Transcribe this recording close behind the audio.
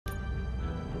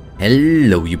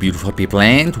Hello you beautiful people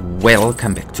and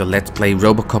welcome back to Let's Play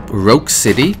RoboCop Rogue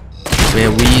City,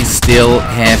 where we still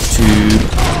have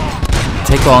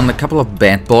to take on a couple of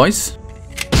bad boys.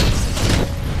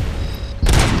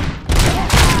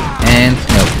 And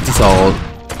no, these are all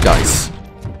guys.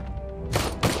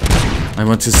 I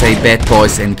want to say bad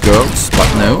boys and girls,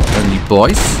 but no, only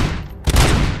boys.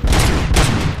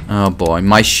 Oh boy,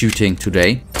 my shooting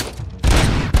today.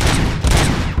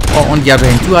 Or on the other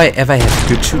hand, do I ever have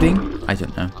good shooting? I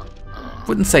don't know.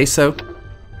 Wouldn't say so.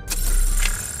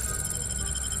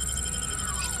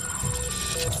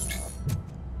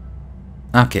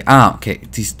 Okay, okay.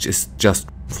 This is just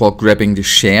for grabbing the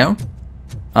share.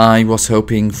 I was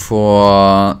hoping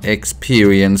for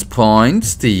experience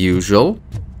points, the usual.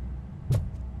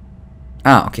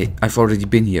 Okay. I've already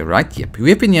been here, right? Yep. We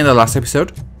have been here in the last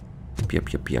episode.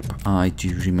 Yep. I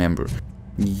do remember.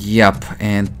 Yep,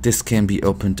 and this can be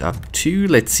opened up too.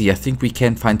 Let's see, I think we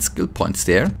can find skill points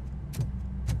there.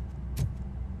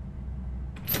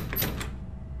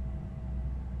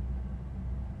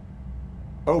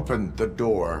 Open the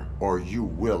door or you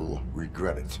will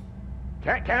regret it.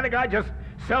 Can't a guy just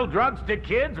sell drugs to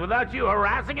kids without you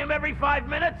harassing him every 5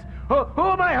 minutes? Who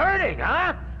am I hurting,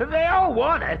 huh? They all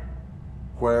want it.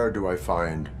 Where do I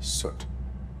find soot?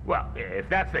 Well, if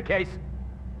that's the case...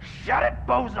 Shut it,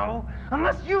 bozo!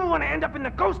 Unless you want to end up in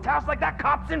the ghost house like that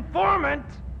cop's informant!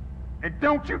 And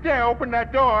don't you dare open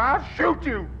that door, I'll shoot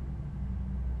you!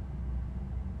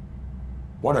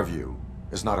 One of you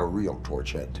is not a real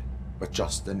torchhead, but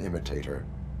just an imitator.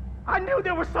 I knew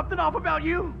there was something off about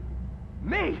you!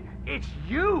 Me? It's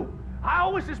you! I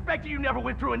always suspected you never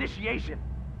went through initiation.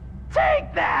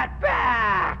 Take that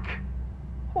back!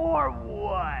 Or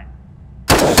what?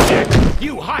 Shit!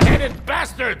 You hot-headed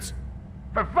bastards!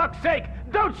 For fuck's sake,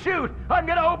 don't shoot! I'm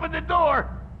gonna open the door!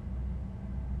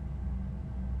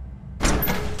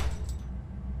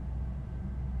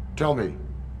 Tell me,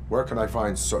 where can I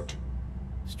find soot?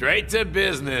 Straight to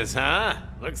business, huh?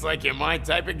 Looks like you're my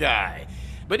type of guy.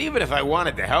 But even if I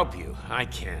wanted to help you, I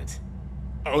can't.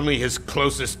 Only his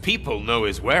closest people know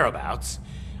his whereabouts.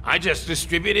 I just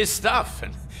distribute his stuff,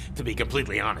 and to be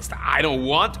completely honest, I don't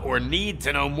want or need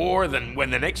to know more than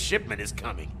when the next shipment is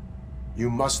coming. You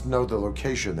must know the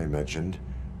location they mentioned.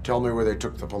 Tell me where they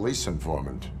took the police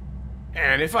informant.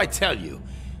 And if I tell you,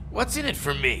 what's in it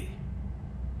for me?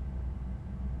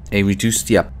 A reduced,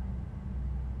 yep.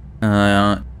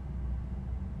 Yeah,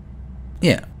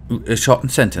 a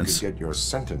shortened sentence. You could get your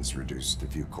sentence reduced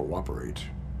if you cooperate.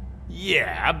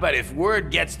 Yeah, but if word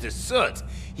gets to Soot,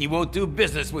 he won't do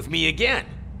business with me again.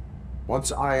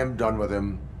 Once I am done with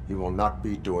him, he will not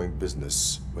be doing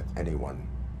business with anyone.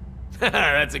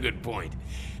 That's a good point.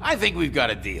 I think we've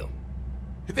got a deal.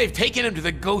 They've taken him to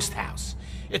the ghost house.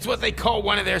 It's what they call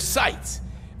one of their sites.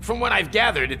 From what I've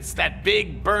gathered, it's that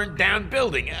big burned down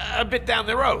building a bit down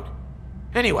the road.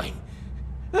 Anyway,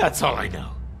 that's all I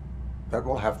know. That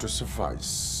will have to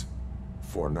suffice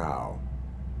for now.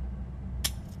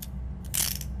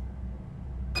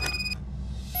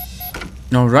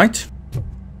 All right.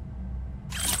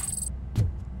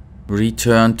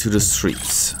 Return to the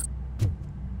streets.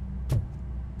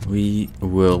 We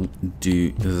will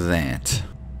do that.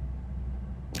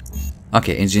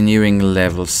 Okay, engineering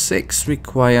level 6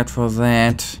 required for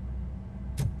that.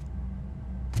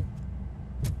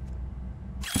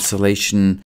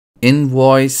 Installation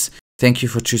invoice. Thank you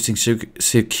for choosing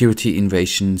Security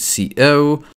Invasion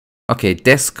CO. Okay,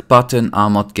 desk button,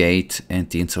 armored gate, and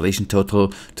the installation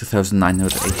total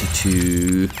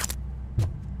 2,982.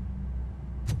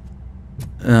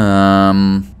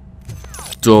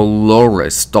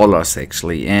 Dollars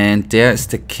actually, and there's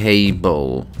the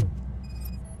cable.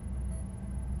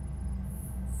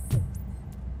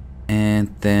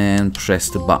 And then press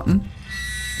the button.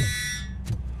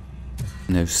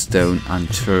 No stone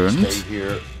unturned. Stay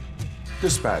here.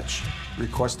 Dispatch,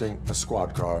 requesting a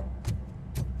squad car.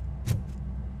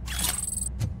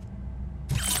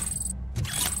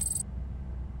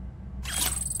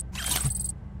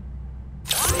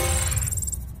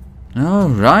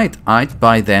 Alright, I'd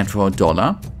buy that for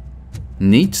 $1.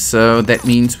 Neat, so that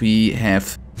means we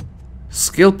have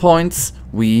skill points,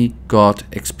 we got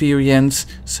experience,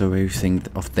 so everything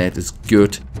of that is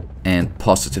good and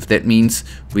positive. That means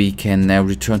we can now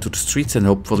return to the streets and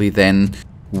hopefully then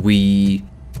we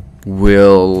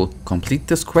will complete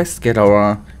this quest, get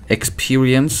our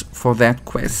experience for that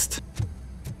quest.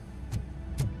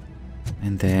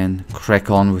 And then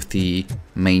crack on with the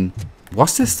main...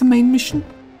 Was this the main mission?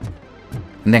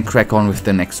 And then crack on with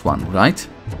the next one, right?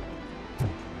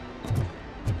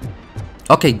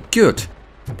 Okay, good.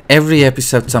 Every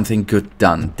episode something good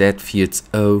done. That feels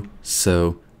oh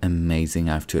so amazing,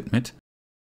 I have to admit.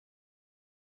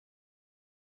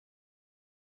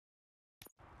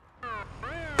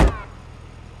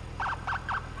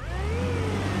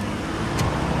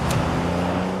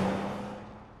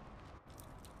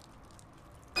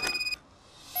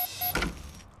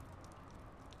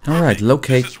 Alright,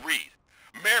 locate. This is Reed.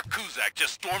 Mayor Kuzak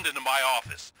just stormed into my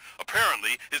office.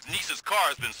 Apparently, his niece's car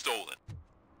has been stolen.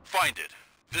 Find it.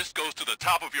 This goes to the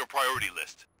top of your priority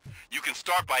list. You can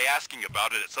start by asking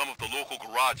about it at some of the local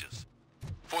garages.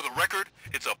 For the record,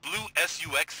 it's a blue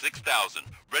SUX 6000,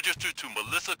 registered to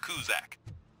Melissa Kuzak.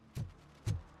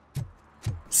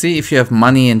 See, if you have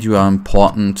money and you are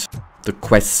important, the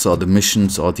quests or the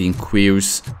missions or the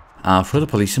inquiries are for the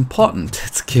police important.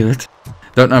 That's good.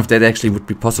 Don't know if that actually would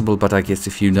be possible, but I guess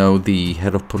if you know the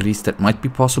head of police, that might be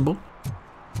possible.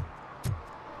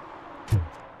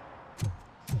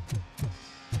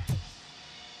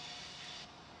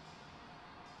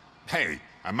 Hey,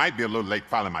 I might be a little late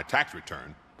filing my tax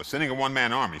return, but sending a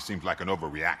one-man army seems like an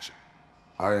overreaction.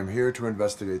 I am here to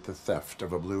investigate the theft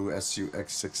of a blue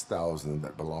SUX 6000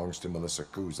 that belongs to Melissa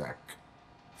Kuzak.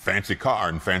 Fancy car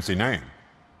and fancy name.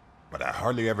 But I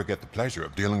hardly ever get the pleasure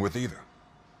of dealing with either.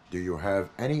 Do you have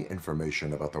any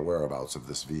information about the whereabouts of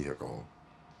this vehicle?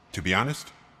 To be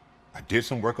honest, I did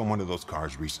some work on one of those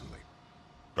cars recently.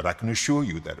 But I can assure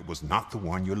you that it was not the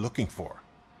one you're looking for.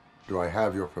 Do I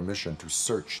have your permission to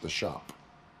search the shop?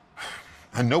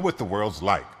 I know what the world's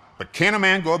like, but can a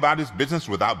man go about his business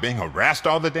without being harassed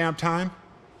all the damn time?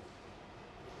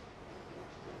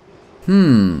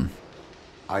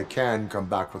 I can come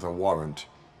back with a warrant,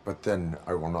 but then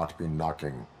I will not be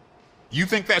knocking. You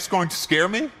think that's going to scare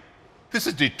me? This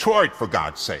is Detroit, for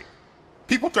God's sake.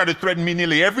 People try to threaten me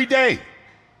nearly every day.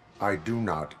 I do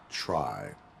not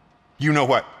try. You know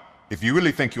what? If you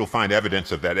really think you'll find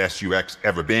evidence of that SUX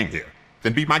ever being here,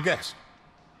 then be my guest.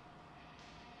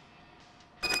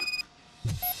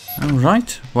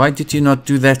 Alright, why did you not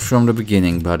do that from the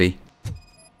beginning, buddy?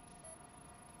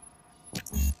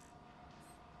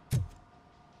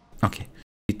 Okay,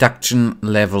 deduction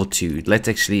level 2.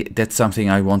 That's something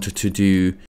I wanted to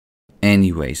do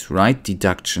anyways, right?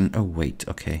 Deduction, oh wait,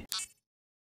 okay.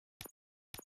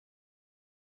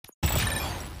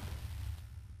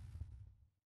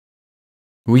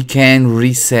 We can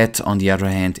reset on the other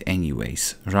hand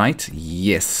anyways, right?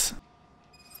 Yes.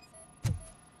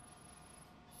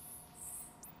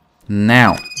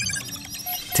 Now,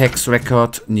 tax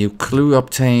record, new clue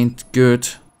obtained, good.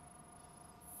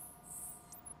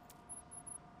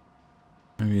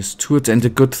 Various tools, and the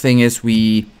good thing is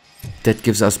that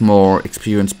gives us more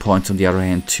experience points on the other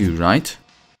hand too, right?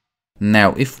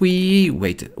 Now, if we,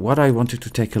 wait, what I wanted to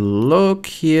take a look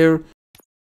here.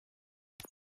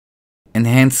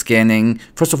 Enhanced scanning,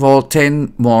 first of all,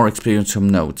 10 more experience from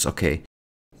notes, okay.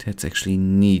 That's actually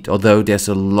neat, although there's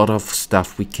a lot of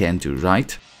stuff we can do,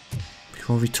 right?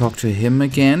 Before we talk to him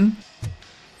again.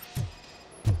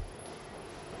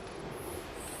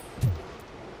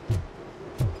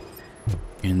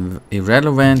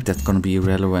 Irrelevant, that's gonna be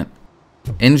irrelevant.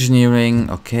 Engineering,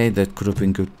 okay, that could have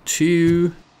been good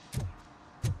too.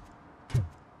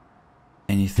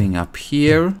 Anything up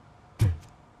here?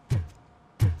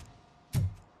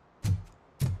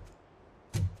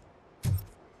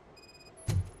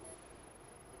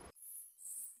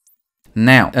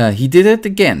 Now, he did it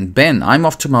again. Ben, I'm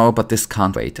off tomorrow, but this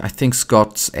can't wait. I think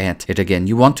Scott's at it again.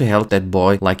 You want to help that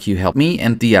boy like you helped me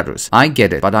and the others. I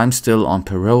get it, but I'm still on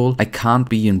parole. I can't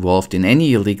be involved in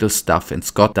any illegal stuff, and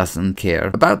Scott doesn't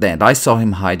care about that. I saw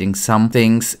him hiding some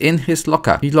things in his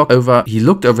locker. He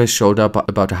looked over his shoulder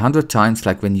about 100 times,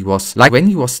 like when he was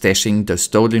stashing the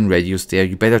stolen radios there.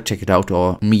 You better check it out,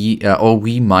 or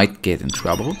we might get in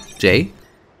trouble. Jay?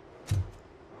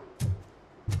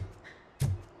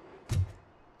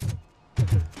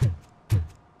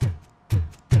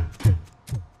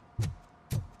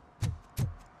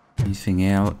 Anything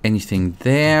else? Anything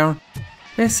there?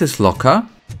 There's his locker.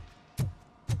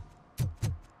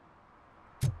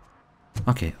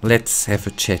 Okay, let's have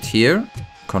a chat here.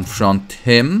 Confront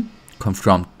him.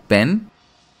 Confront Ben.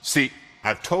 See,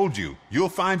 I've told you, you'll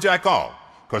find Jack all,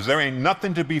 because there ain't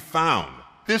nothing to be found.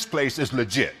 This place is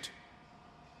legit.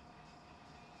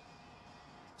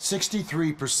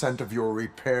 63% of your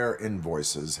repair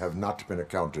invoices have not been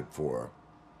accounted for.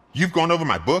 You've gone over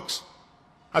my books?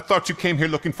 I thought you came here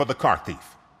looking for the car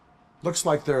thief. Looks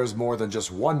like there's more than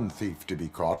just one thief to be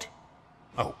caught.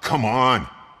 Oh, come on.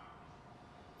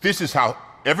 This is how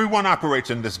everyone operates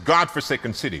in this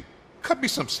godforsaken city. Cut me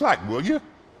some slack, will you?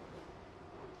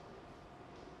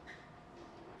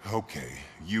 Okay,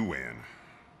 you win.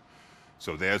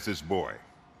 So there's this boy,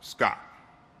 Scott.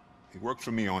 He works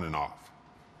for me on and off.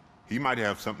 He might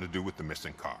have something to do with the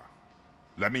missing car.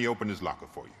 Let me open his locker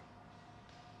for you.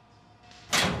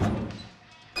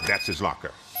 That's his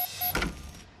locker.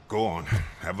 Go on,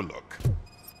 have a look.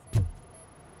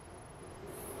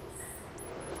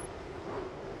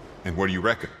 And what do you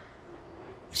reckon?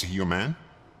 Is he your man?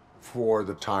 For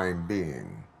the time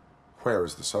being. Where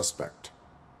is the suspect?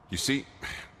 You see,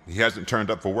 he hasn't turned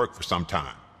up for work for some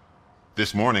time.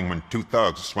 This morning, when 2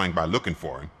 thugs swang by looking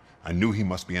for him, I knew he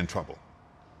must be in trouble.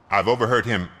 I've overheard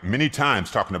him many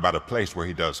times talking about a place where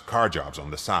he does car jobs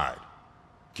on the side.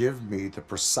 Give me the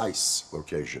precise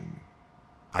location.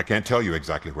 I can't tell you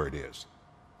exactly where it is.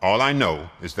 All I know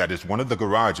is that it's one of the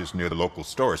garages near the local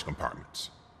storage compartments.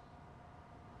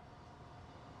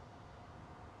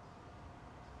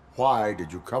 Why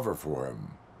did you cover for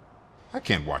him? I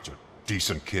can't watch a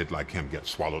decent kid like him get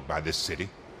swallowed by this city.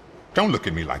 Don't look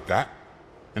at me like that.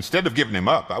 Instead of giving him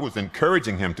up, I was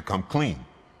encouraging him to come clean.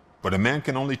 But a man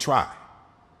can only try.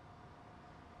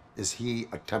 Is he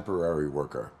a temporary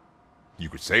worker? You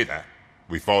could say that.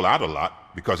 We fall out a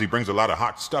lot because he brings a lot of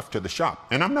hot stuff to the shop,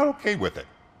 and I'm not okay with it.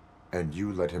 And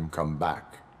you let him come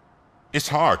back? It's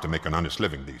hard to make an honest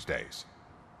living these days.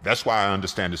 That's why I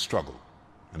understand his struggle,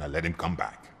 and I let him come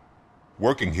back.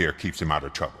 Working here keeps him out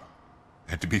of trouble.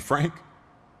 And to be frank,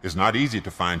 it's not easy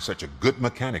to find such a good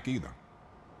mechanic either.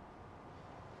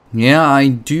 Yeah, I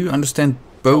do understand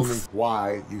Tell me both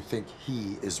why you think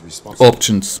he is responsible.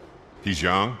 options. He's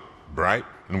young, bright,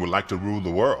 and would like to rule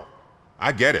the world.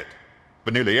 I get it.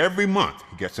 But nearly every month,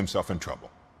 he gets himself in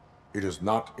trouble. It is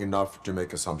not enough to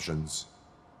make assumptions.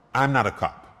 I'm not a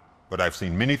cop, but I've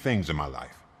seen many things in my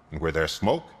life. And where there's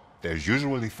smoke, there's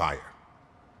usually fire.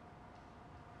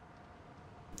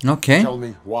 Okay. Tell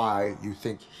me why you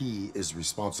think he is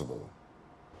responsible.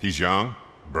 He's young,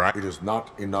 bright. It is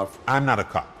not enough. I'm not a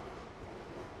cop.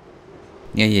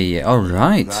 Yeah.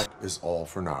 Alright. That is all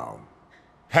for now.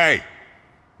 Hey!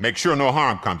 Make sure no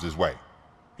harm comes his way.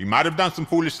 He might have done some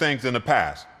foolish things in the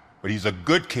past, but he's a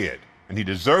good kid, and he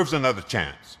deserves another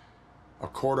chance. A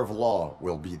court of law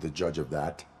will be the judge of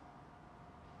that.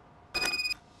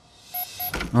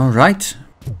 Alright.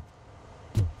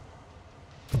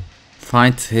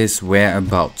 Find his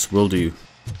whereabouts. Will do.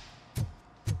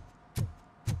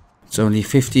 It's only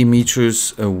 50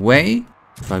 meters away.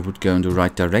 If I would go in the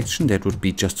right direction, that would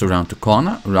be just around the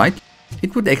corner, right?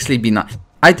 It would actually be nice.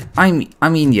 I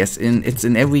mean, yes, it's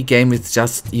in every game. It's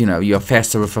just, you know, you're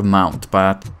faster with a mount.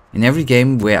 But in every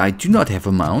game where I do not have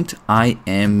a mount, I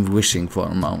am wishing for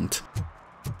a mount.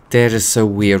 That is so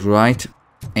weird, right?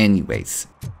 Anyways,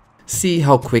 see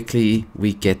how quickly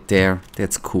we get there.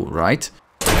 That's cool, right?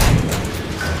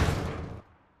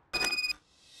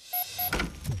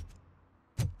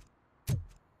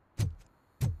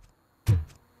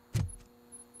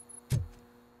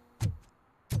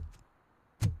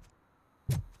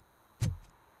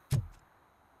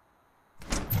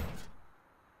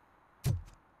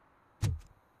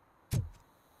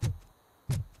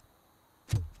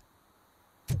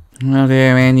 Are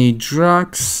there any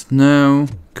drugs? No.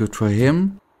 Good for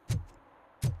him.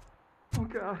 Oh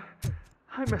god,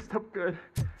 I messed up good.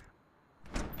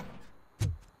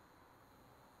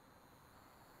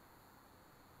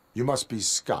 You must be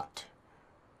Scott.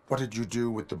 What did you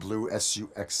do with the blue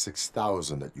SUX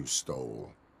 6000 that you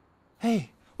stole?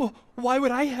 Hey, well, why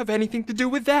would I have anything to do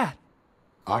with that?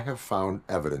 I have found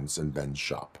evidence in Ben's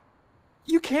shop.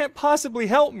 You can't possibly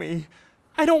help me.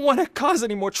 I don't want to cause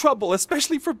any more trouble,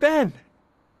 especially for Ben.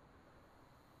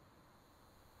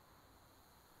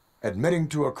 Admitting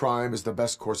to a crime is the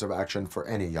best course of action for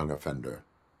any young offender.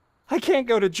 I can't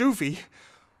go to juvie.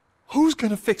 Who's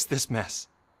gonna fix this mess?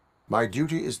 My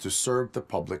duty is to serve the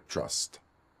public trust.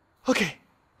 Okay.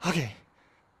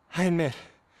 I admit.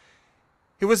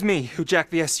 It was me who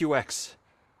jacked the SUX.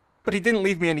 But he didn't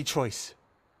leave me any choice.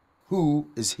 Who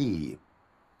is he?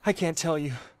 I can't tell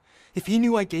you. If he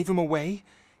knew I gave him away,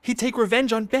 he'd take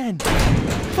revenge on Ben.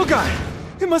 Oh god!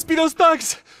 It must be those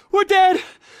thugs! We're dead!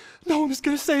 No one is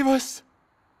gonna save us!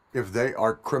 If they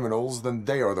are criminals, then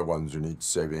they are the ones who need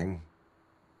saving.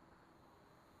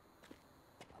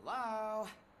 Hello?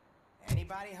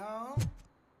 Anybody home?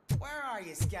 Where are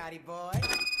you, Scotty boy?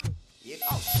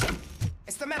 Oh, shit!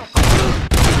 It's the metal...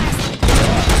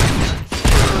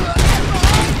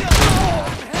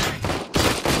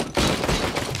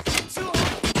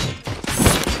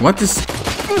 What is...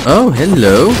 Oh,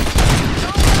 hello.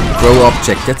 Throw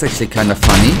object. That's actually kind of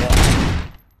funny.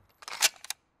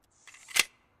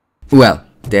 Well,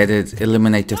 that is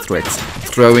eliminate the threats.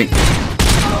 Throwing...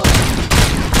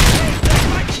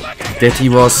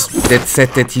 That said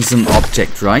that he's an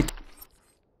object, right?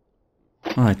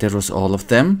 Alright, that was all of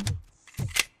them.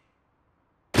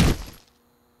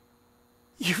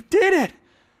 You did it!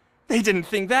 They didn't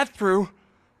think that through.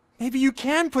 Maybe you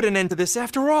can put an end to this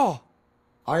after all.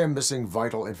 I am missing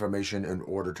vital information in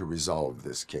order to resolve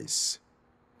this case.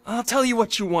 I'll tell you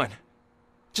what you want.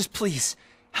 Just please,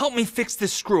 help me fix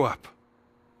this screw-up.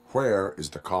 Where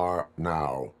is the car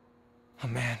now? Oh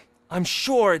man, I'm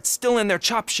sure it's still in their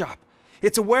chop shop.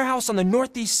 It's a warehouse on the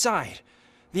northeast side.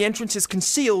 The entrance is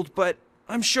concealed, but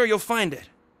I'm sure you'll find it.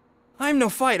 I'm no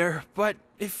fighter, but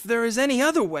if there is any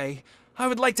other way, I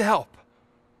would like to help.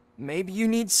 Maybe you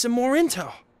need some more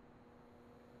intel.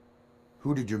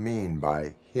 Who did you mean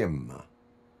by him?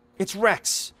 It's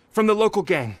Rex, from the local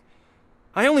gang.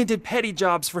 I only did petty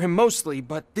jobs for him mostly,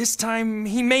 but this time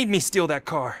he made me steal that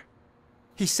car.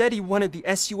 He said he wanted the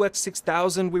SUX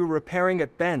 6000 we were repairing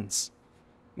at Ben's.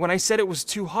 When I said it was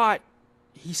too hot,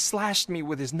 he slashed me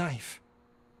with his knife.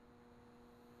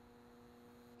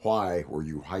 Why were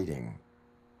you hiding?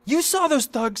 You saw those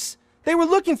thugs! They were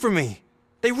looking for me!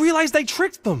 They realized I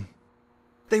tricked them!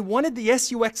 They wanted the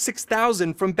SUX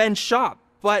 6000 from Ben's shop,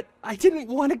 but I didn't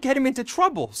want to get him into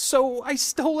trouble, so I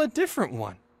stole a different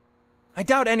one. I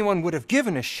doubt anyone would have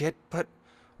given a shit, but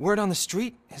word on the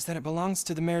street is that it belongs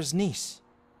to the mayor's niece.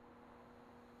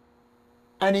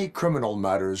 Any criminal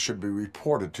matters should be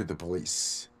reported to the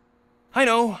police. I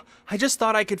know. I just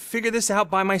thought I could figure this out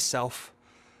by myself.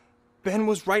 Ben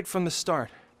was right from the start.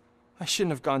 I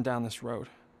shouldn't have gone down this road.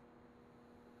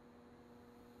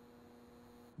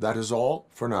 That is all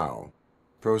for now.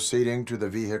 Proceeding to the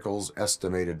vehicle's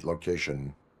estimated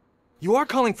location. You are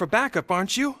calling for backup,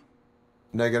 aren't you?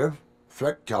 Negative.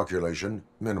 Threat calculation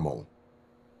minimal.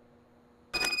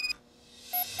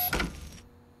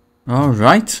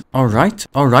 Alright.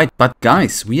 But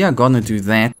guys, we are gonna do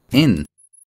that in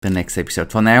the next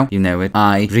episode. For now, you know it.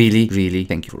 I really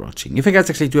thank you for watching. If you guys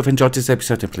actually do have enjoyed this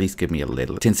episode, then please give me a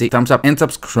little tinsy thumbs up and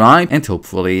subscribe. And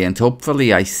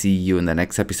hopefully I see you in the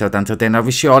next episode. Until then, I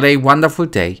wish you all a wonderful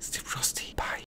day. Stay